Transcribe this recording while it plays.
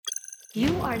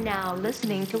You are now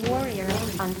listening to Warrior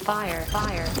on Fire.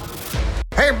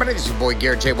 Hey everybody, this is your boy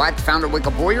Garrett J. White, founder of Wake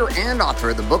Up Warrior and author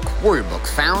of the book Warrior Book,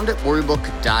 found at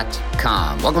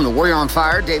warriorbook.com. Welcome to Warrior on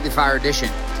Fire, Daily Fire Edition.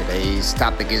 Today's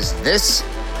topic is this: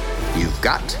 you've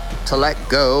got to let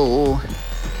go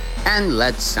and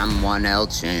let someone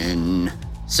else in.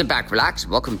 Sit back, relax.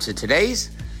 Welcome to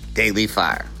today's Daily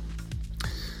Fire.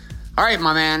 All right,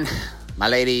 my man, my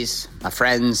ladies, my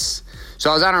friends. So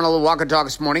I was out on a little walk and talk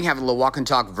this morning, having a little walk and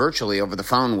talk virtually over the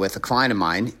phone with a client of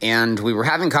mine, and we were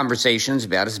having conversations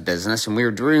about his business, and we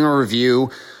were doing a review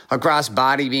across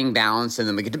body being balanced, and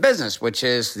then we get to business, which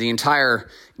is the entire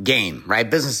game,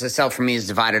 right? Business itself for me is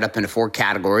divided up into four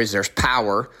categories. There's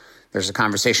power, there's a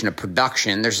conversation of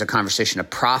production, there's a conversation of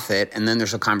profit, and then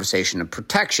there's a conversation of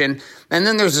protection, and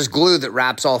then there's this glue that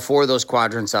wraps all four of those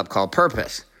quadrants up called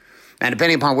purpose. And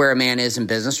depending upon where a man is in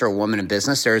business or a woman in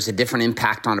business, there is a different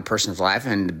impact on a person's life.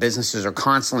 And businesses are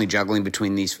constantly juggling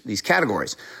between these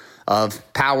categories of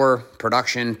power,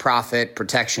 production, profit,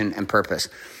 protection, and purpose.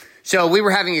 So we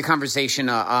were having a conversation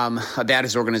about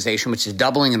his organization, which is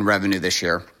doubling in revenue this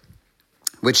year,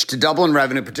 which to double in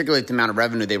revenue, particularly the amount of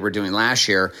revenue they were doing last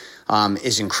year,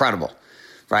 is incredible.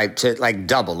 Right, to like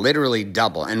double, literally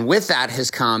double. And with that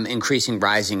has come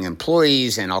rising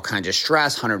employees and all kinds of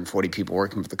stress, 140 people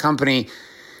working for the company,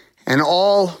 and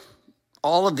all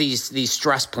of these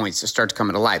stress points that start to come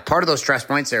into life. Part of those stress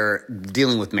points are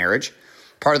dealing with marriage.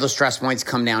 Part of those stress points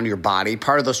come down to your body.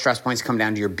 Part of those stress points come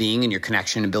down to your being and your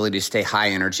connection, ability to stay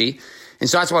high energy. And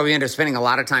so that's why we end up spending a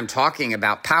lot of time talking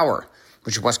about power,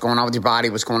 which is what's going on with your body,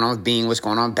 what's going on with being, what's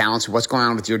going on with balance, what's going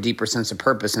on with your deeper sense of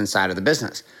purpose inside of the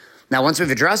business. Now, once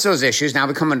we've addressed those issues, now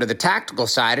we come into the tactical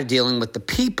side of dealing with the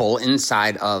people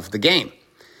inside of the game.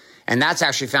 And that's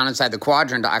actually found inside the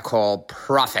quadrant I call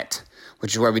profit,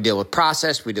 which is where we deal with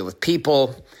process, we deal with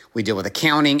people, we deal with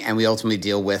accounting, and we ultimately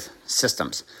deal with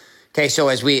systems. Okay, so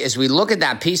as we look at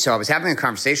that piece, so I was having a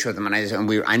conversation with him,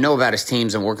 and I know about his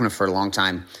teams. I'm working with him for a long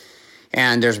time.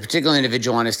 And there's a particular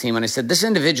individual on his team, and I said, this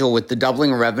individual with the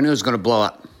doubling of revenue is going to blow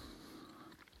up.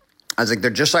 I was like,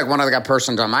 they're just like one other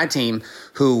person on my team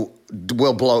who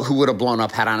would have blown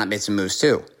up had I not made some moves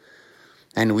too.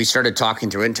 And we started talking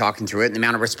through it. And the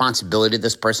amount of responsibility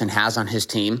this person has on his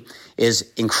team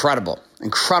is incredible.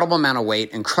 Incredible amount of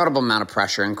weight, incredible amount of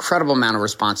pressure, incredible amount of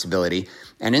responsibility.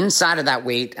 And inside of that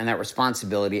weight and that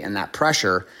responsibility and that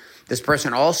pressure, this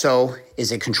person also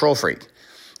is a control freak,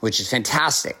 which is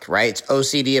fantastic, right? It's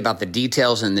OCD about the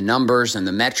details and the numbers and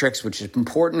the metrics, which is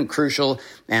important, crucial,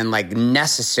 and like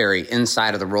necessary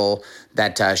inside of the role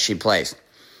that she plays.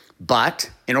 But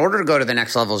in order to go to the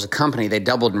next level as a company, they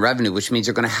doubled in revenue, which means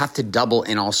they're going to have to double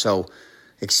in also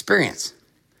experience,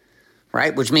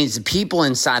 right? Which means the people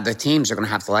inside the teams are going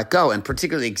to have to let go. And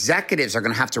particularly executives are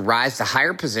going to have to rise to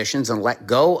higher positions and let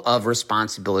go of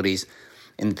responsibilities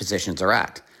in the positions they're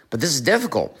at. But this is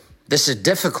difficult.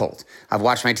 I've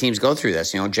watched my teams go through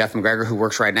this. You know, Jeff McGregor, who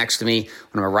works right next to me,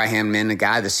 one of my right-hand men, the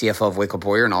guy, the CFO of Wake Up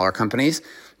Warrior and all our companies.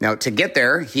 Now, to get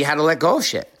there, he had to let go of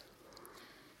shit.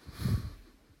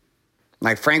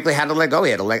 Like, frankly, had to let go.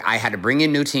 I had to bring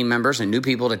in new team members and new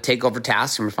people to take over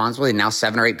tasks and responsibility. Now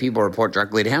 7 or 8 people report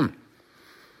directly to him.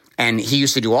 And he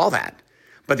used to do all that.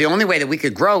 But the only way that we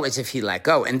could grow is if he let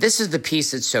go. And this is the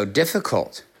piece that's so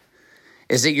difficult,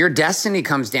 is that your destiny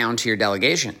comes down to your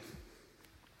delegation.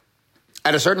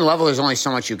 At a certain level, there's only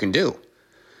so much you can do.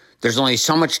 There's only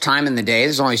so much time in the day.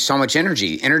 There's only so much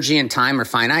energy. Energy and time are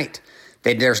finite.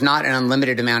 There's not an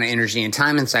unlimited amount of energy and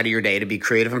time inside of your day to be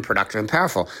creative and productive and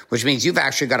powerful, which means you've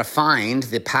actually got to find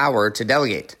the power to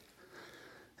delegate.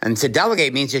 And to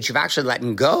delegate means that you've actually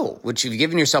letting go, which you've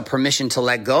given yourself permission to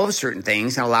let go of certain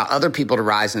things and allow other people to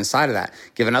rise inside of that.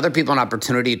 Giving other people an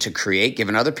opportunity to create,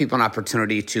 giving other people an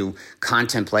opportunity to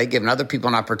contemplate, giving other people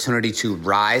an opportunity to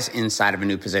rise inside of a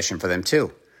new position for them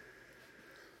too.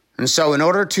 And so in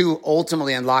order to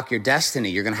ultimately unlock your destiny,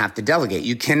 you're going to have to delegate.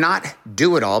 You cannot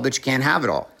do it all, but you can't have it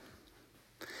all.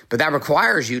 But that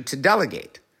requires you to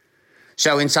delegate.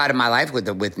 So inside of my life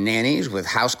with nannies, with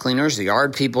house cleaners, the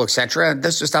yard people, etc.,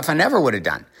 this is stuff I never would have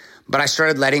done. But I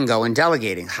started letting go and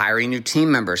delegating, hiring new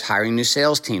team members, hiring new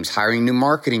sales teams, hiring new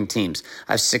marketing teams.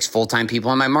 I have 6 full-time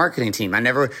people on my marketing team.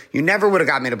 You never would have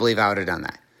got me to believe I would have done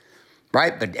that.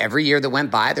 Right? But every year that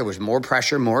went by, there was more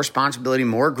pressure, more responsibility,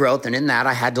 more growth. And in that,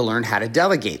 I had to learn how to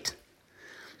delegate.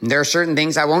 And there are certain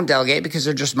things I won't delegate because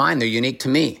they're just mine. They're unique to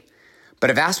me. But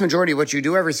a vast majority of what you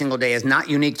do every single day is not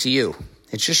unique to you.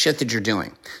 It's just shit that you're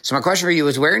doing. So my question for you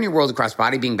is, where in your world across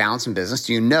body, being, balance, and business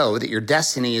do you know that your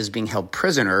destiny is being held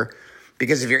prisoner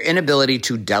because of your inability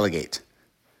to delegate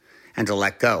and to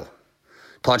let go,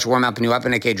 Pull out your warm up and new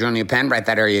weapon, aka journal your pen, write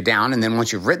that area down. And then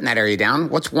once you've written that area down,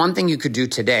 what's one thing you could do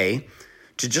today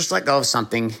to just let go of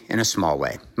something in a small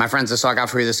way? My friends, that's all I got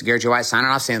for you. This is Gary J. White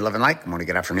signing off, saying love and light. Good morning,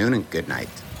 good afternoon, and good night.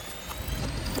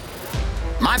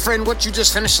 My friend, what you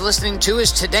just finished listening to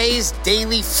is today's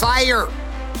Daily Fire.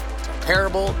 It's a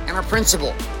parable and a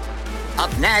principle.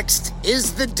 Up next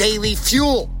is the Daily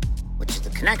Fuel, which is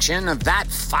the connection of that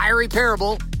fiery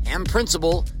parable and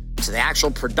principle to the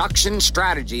actual production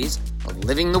strategies of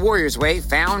living the Warrior's Way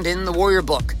found in the Warrior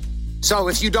Book. So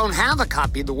if you don't have a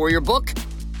copy of the Warrior Book,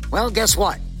 well, guess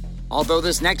what? Although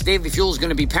this next Daily Fuel is going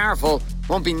to be powerful, it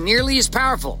won't be nearly as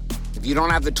powerful if you don't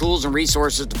have the tools and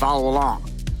resources to follow along.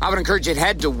 I would encourage you to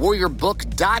head to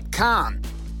warriorbook.com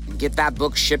and get that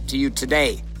book shipped to you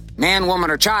today. Man, woman,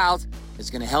 or child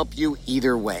is going to help you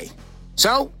either way.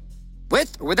 So,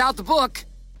 with or without the book,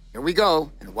 here we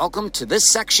go, and welcome to this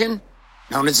section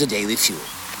known as the Daily Fuel.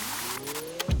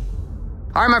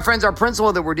 All right, my friends, our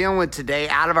principle that we're dealing with today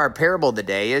out of our parable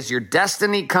today is your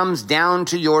destiny comes down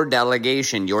to your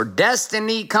delegation. Your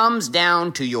destiny comes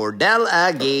down to your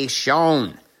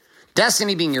delegation.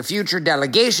 Destiny being your future,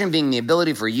 delegation being the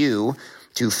ability for you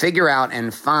to figure out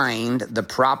and find the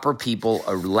proper people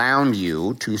around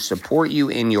you to support you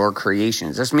in your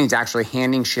creations. This means actually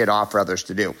handing shit off for others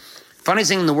to do. Funniest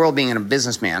thing in the world being a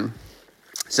businessman,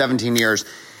 17 years,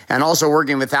 and also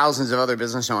working with thousands of other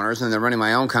business owners and then running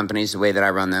my own companies the way that I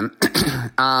run them,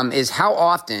 is how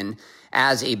often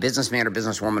as a businessman or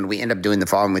businesswoman we end up doing the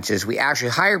following, which is we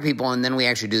actually hire people and then we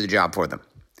actually do the job for them.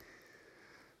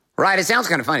 Right? It sounds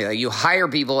kind of funny. Like you hire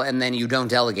people and then you don't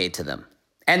delegate to them.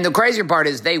 And the crazier part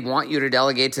is they want you to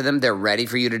delegate to them. They're ready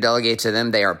for you to delegate to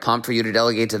them. They are pumped for you to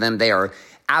delegate to them. They are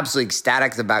absolutely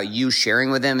ecstatic about you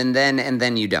sharing with them. And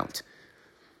then you don't.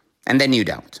 And then you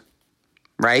don't.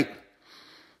 Right?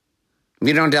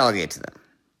 You don't delegate to them.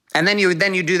 And then you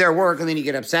do their work, and then you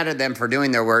get upset at them for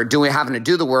doing their work, having to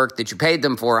do the work that you paid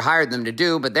them for, hired them to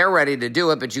do, but they're ready to do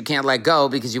it, but you can't let go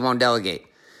because you won't delegate.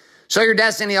 So your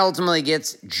destiny ultimately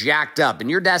gets jacked up.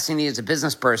 And your destiny as a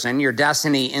business person, your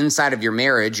destiny inside of your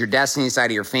marriage, your destiny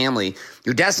inside of your family,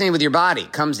 your destiny with your body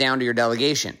comes down to your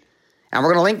delegation. And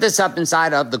we're going to link this up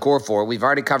inside of the Core 4. We've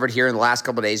already covered here in the last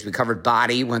couple of days. We covered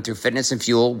body, went through fitness and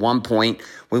fuel, 1 point.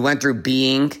 We went through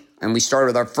being. And we started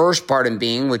with our first part in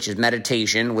being, which is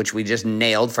meditation, which we just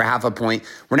nailed for 0.5 point.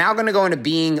 We're now going to go into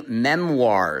being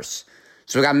memoirs.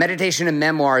 So we got meditation and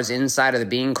memoirs inside of the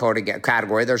being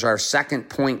category. There's our second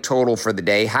point total for the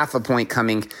day, 0.5 point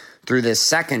coming through this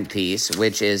second piece,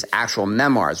 which is actual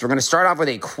memoirs. We're going to start off with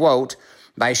a quote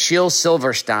by Shel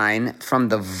Silverstein from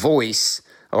The Voice,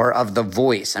 or of The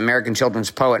Voice, American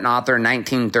children's poet and author,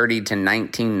 1930 to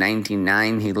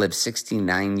 1999. He lived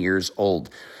 69 years old.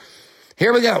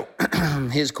 Here we go.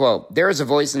 His quote, "There is a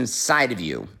voice inside of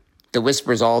you that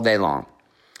whispers all day long.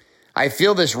 I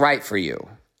feel this right for you.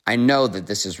 I know that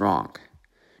this is wrong.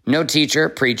 No teacher,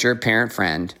 preacher, parent,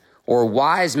 friend, or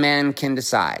wise man can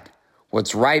decide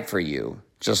what's right for you.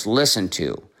 Just listen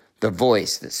to the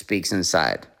voice that speaks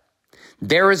inside.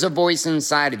 There is a voice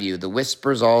inside of you that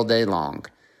whispers all day long.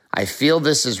 I feel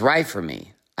this is right for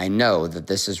me. I know that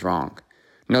this is wrong.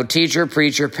 No teacher,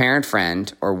 preacher, parent,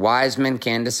 friend, or wise man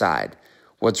can decide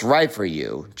what's right for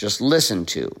you. Just listen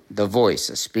to the voice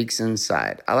that speaks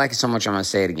inside." I like it so much, I'm going to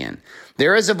say it again.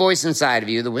 There is a voice inside of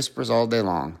you that whispers all day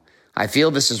long. I feel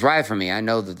this is right for me. I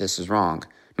know that this is wrong.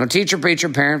 No teacher, preacher,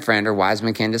 parent, friend, or wise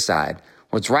man can decide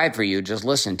what's right for you. Just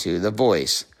listen to the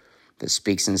voice that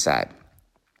speaks inside.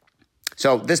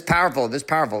 So this powerful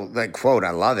quote, I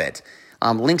love it,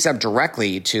 links up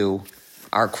directly to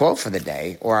our quote for the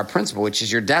day, or our principle, which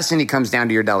is your destiny comes down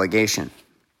to your delegation.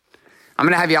 I'm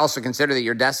going to have you also consider that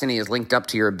your destiny is linked up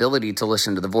to your ability to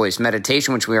listen to the voice.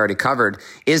 Meditation, which we already covered,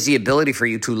 is the ability for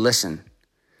you to listen.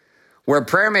 Where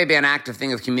prayer may be an active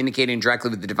thing of communicating directly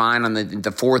with the divine on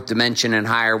the fourth dimension and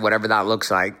higher, whatever that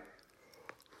looks like,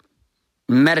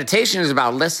 meditation is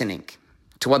about listening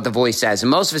to what the voice says. And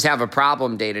most of us have a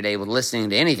problem day to day with listening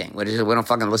to anything. We don't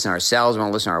fucking listen to ourselves. We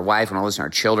don't listen to our wife. We don't listen to our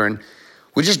children.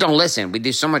 We just don't listen. We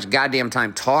do so much goddamn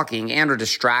time talking and or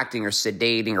distracting or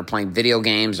sedating or playing video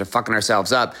games or fucking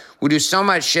ourselves up. We do so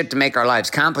much shit to make our lives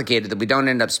complicated that we don't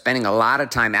end up spending a lot of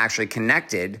time actually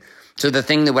connected to the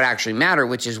thing that would actually matter,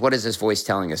 which is what is this voice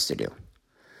telling us to do?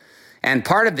 And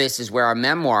part of this is where our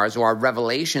memoirs or our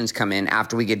revelations come in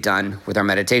after we get done with our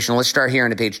meditation. Let's start here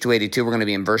on page 282. We're going to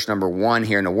be in verse number 1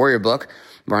 here in the Warrior Book.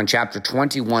 We're on chapter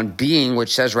 21, Being,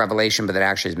 which says revelation, but that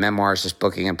actually is memoirs. This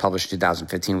book, again, published in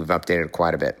 2015. We've updated it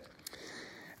quite a bit.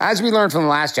 As we learned from the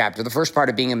last chapter, the first part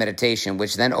of being a meditation,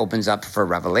 which then opens up for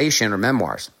revelation or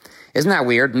memoirs. Isn't that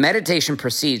weird? Meditation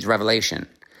precedes revelation.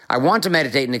 I want to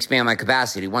meditate and expand my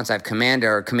capacity. Once I've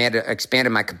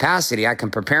expanded my capacity, I can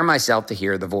prepare myself to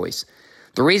hear the voice.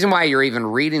 The reason why you're even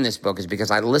reading this book is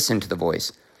because I listened to the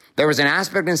voice. There was an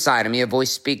aspect inside of me, a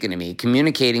voice speaking to me,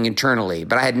 communicating internally,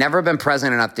 but I had never been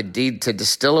present enough to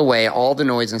distill away all the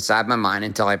noise inside my mind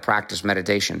until I practiced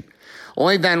meditation.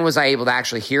 Only then was I able to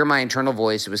actually hear my internal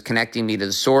voice that was connecting me to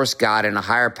the source, God, and a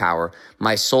higher power,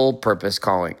 my soul purpose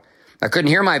calling. I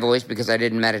couldn't hear my voice because I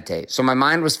didn't meditate, so my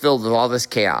mind was filled with all this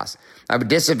chaos. I would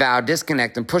disavow,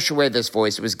 disconnect, and push away this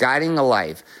voice that was guiding a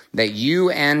life that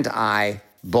you and I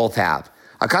both have.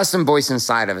 A custom voice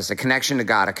inside of us, a connection to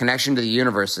God, a connection to the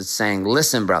universe that's saying,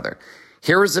 listen, brother,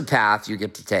 here is the path you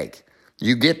get to take.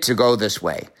 You get to go this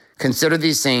way. Consider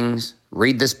these things,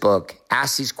 read this book,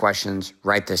 ask these questions,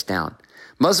 write this down.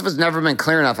 Most of us never been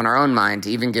clear enough in our own mind to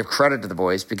even give credit to the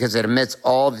voice because it emits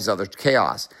all these other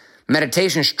chaos.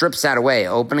 Meditation strips that away,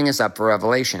 opening us up for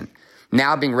revelation.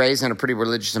 Now being raised in a pretty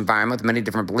religious environment with many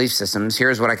different belief systems,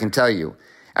 here's what I can tell you.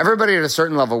 Everybody at a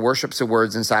certain level worships the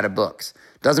words inside of books.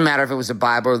 Doesn't matter if it was the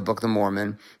Bible or the Book of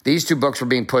Mormon. These two books were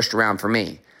being pushed around for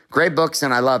me. Great books,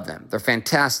 and I love them. They're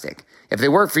fantastic. If they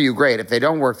work for you, great. If they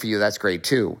don't work for you, that's great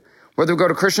too. Whether we go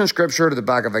to Christian scripture, to the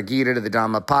Bhagavad Gita, to the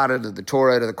Dhammapada, to the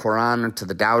Torah, to the Quran, to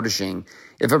the Tao Te Ching,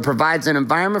 if it provides an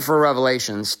environment for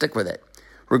revelation, stick with it.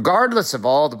 Regardless of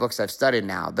all the books I've studied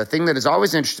now, the thing that has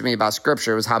always interested me about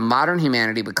scripture was how modern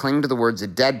humanity would cling to the words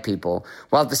of dead people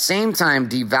while at the same time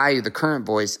devalue the current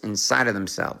voice inside of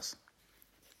themselves.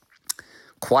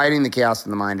 Quieting the chaos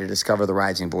in the mind to discover the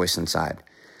rising voice inside.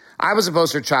 I was a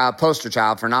poster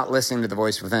child for not listening to the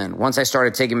voice within. Once I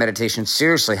started taking meditation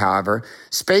seriously, however,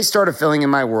 space started filling in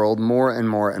my world more and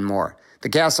more and more. The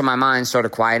chaos of my mind started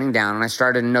quieting down, and I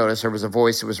started to notice there was a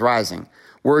voice that was rising.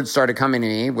 Words started coming to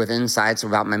me with insights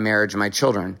about my marriage and my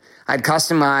children. I had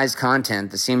customized content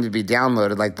that seemed to be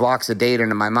downloaded like blocks of data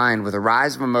into my mind with a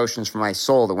rise of emotions from my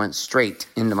soul that went straight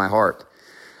into my heart.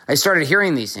 I started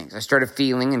hearing these things. I started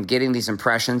feeling and getting these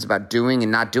impressions about doing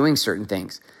and not doing certain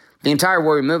things. The entire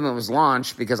Warrior Movement was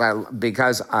launched because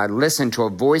I listened to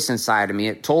a voice inside of me.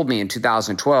 It told me in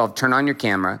 2012, turn on your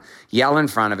camera, yell in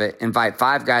front of it, invite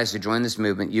 5 guys to join this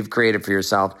movement you've created for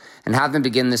yourself, and have them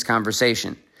begin this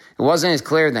conversation. It wasn't as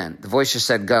clear then. The voice just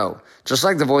said, go. Just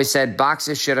like the voice said, box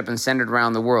this shit up and send it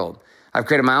around the world. I've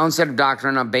created my own set of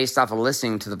doctrine based off of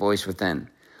listening to the voice within.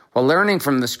 While learning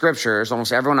from the scriptures,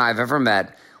 almost everyone I've ever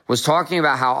met was talking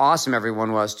about how awesome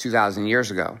everyone was 2,000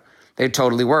 years ago. They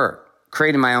totally were.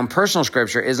 Creating my own personal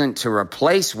scripture isn't to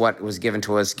replace what was given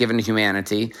to us, given to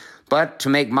humanity, but to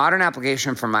make modern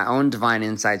application from my own divine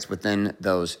insights within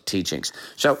those teachings.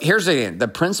 So here's the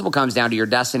principle comes down to your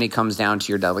destiny, comes down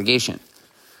to your delegation.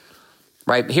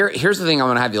 Right? Here's the thing I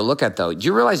want to have you look at, though. Do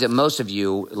you realize that most of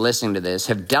you listening to this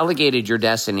have delegated your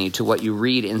destiny to what you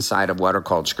read inside of what are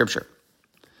called scripture?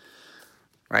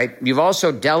 Right? You've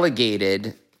also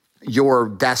delegated your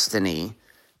destiny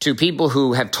to people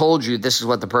who have told you this is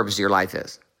what the purpose of your life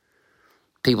is.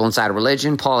 People inside of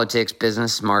religion, politics,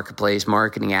 business, marketplace,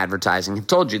 marketing, advertising have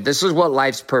told you this is what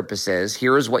life's purpose is.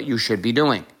 Here is what you should be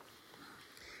doing.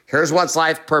 Here's what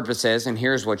life's purpose is, and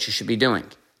here's what you should be doing.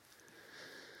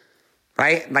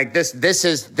 Right? Like this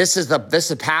is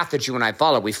the path that you and I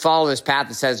follow. We follow this path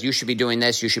that says you should be doing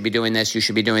this, you should be doing this, you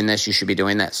should be doing this, you should be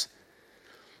doing this.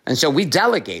 And so we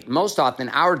delegate most often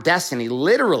our destiny,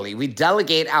 literally, we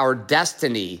delegate our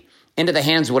destiny into the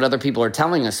hands of what other people are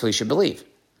telling us we should believe.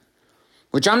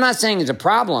 Which I'm not saying is a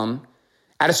problem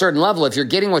at a certain level if you're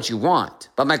getting what you want.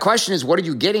 But my question is, what are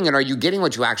you getting, and are you getting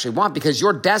what you actually want? Because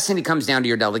your destiny comes down to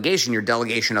your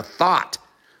delegation of thought.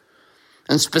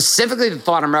 And specifically the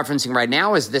thought I'm referencing right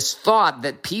now is this thought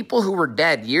that people who were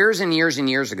dead years and years and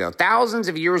years ago, thousands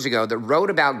of years ago, that wrote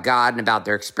about God and about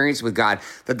their experience with God,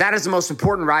 that is the most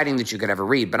important writing that you could ever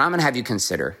read. But I'm going to have you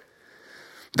consider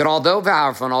that although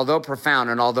powerful and although profound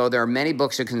and although there are many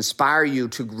books that can inspire you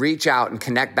to reach out and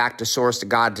connect back to source, to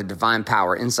God, to divine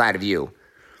power inside of you,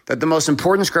 that the most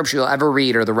important scripture you'll ever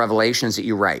read are the revelations that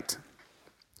you write.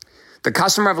 The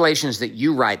custom revelations that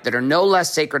you write that are no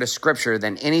less sacred as scripture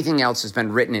than anything else has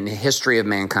been written in the history of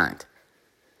mankind.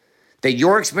 That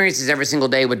your experiences every single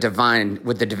day with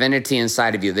the divinity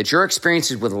inside of you, that your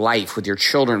experiences with life, with your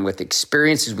children, with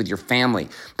experiences with your family,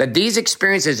 that these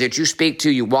experiences that you speak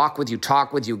to, you walk with, you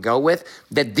talk with, you go with,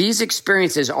 that these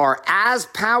experiences are as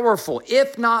powerful,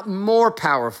 if not more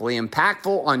powerfully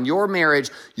impactful on your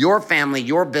marriage, your family,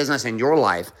 your business, and your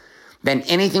life than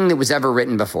anything that was ever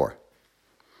written before.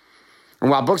 And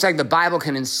while books like the Bible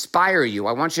can inspire you,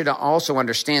 I want you to also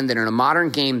understand that in a modern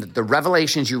game, that the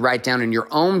revelations you write down in your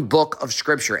own book of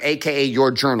scripture, aka your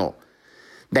journal,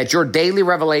 that your daily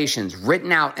revelations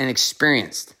written out and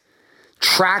experienced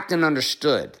tracked and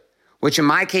understood, which in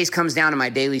my case comes down to my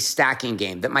daily stacking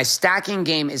game, that my stacking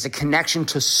game is a connection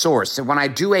to source. That when I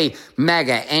do a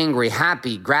mega, angry,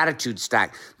 happy, gratitude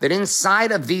stack, that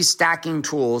inside of these stacking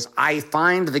tools, I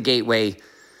find the gateway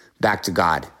back to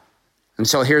God. And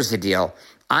so here's the deal.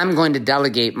 I'm going to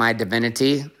delegate my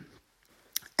divinity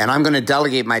and I'm going to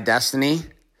delegate my destiny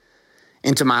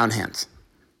into my own hands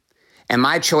and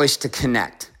my choice to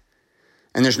connect.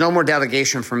 And there's no more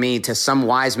delegation for me to some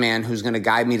wise man who's going to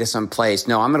guide me to some place.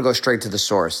 No, I'm going to go straight to the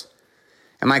source.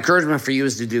 And my encouragement for you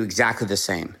is to do exactly the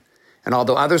same. And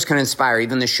although others can inspire,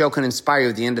 even the show can inspire you,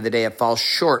 at the end of the day, it falls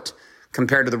short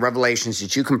compared to the revelations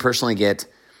that you can personally get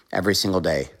every single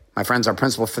day. My friends, our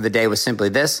principle for the day was simply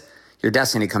this: your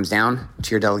destiny comes down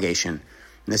to your delegation.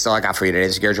 And this is all I got for you today.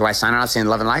 This is Gary J. White signing out, saying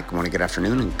love and light. Good morning, good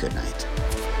afternoon, and good night.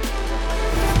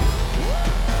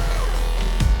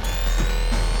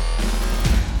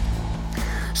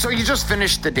 So you just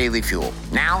finished the Daily Fuel.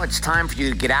 Now it's time for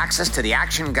you to get access to the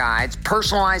action guides,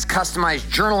 personalized, customized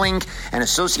journaling, and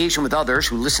association with others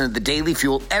who listen to the Daily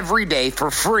Fuel every day for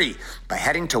free by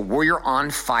heading to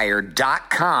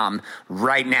warrioronfire.com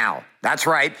right now. That's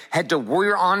right. Head to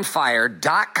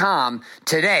warrioronfire.com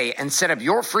today and set up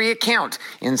your free account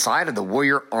inside of the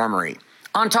Warrior Armory.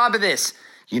 On top of this,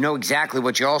 you know exactly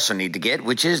what you also need to get,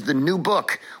 which is the new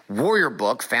book, Warrior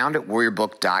Book, found at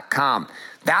warriorbook.com.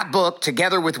 That book,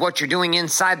 together with what you're doing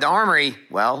inside the armory,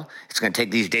 well, it's going to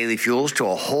take these daily fuels to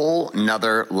a whole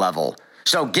nother level.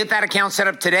 So get that account set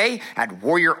up today at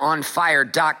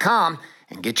warrioronfire.com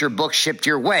and get your book shipped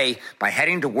your way by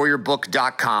heading to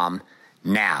warriorbook.com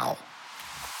now.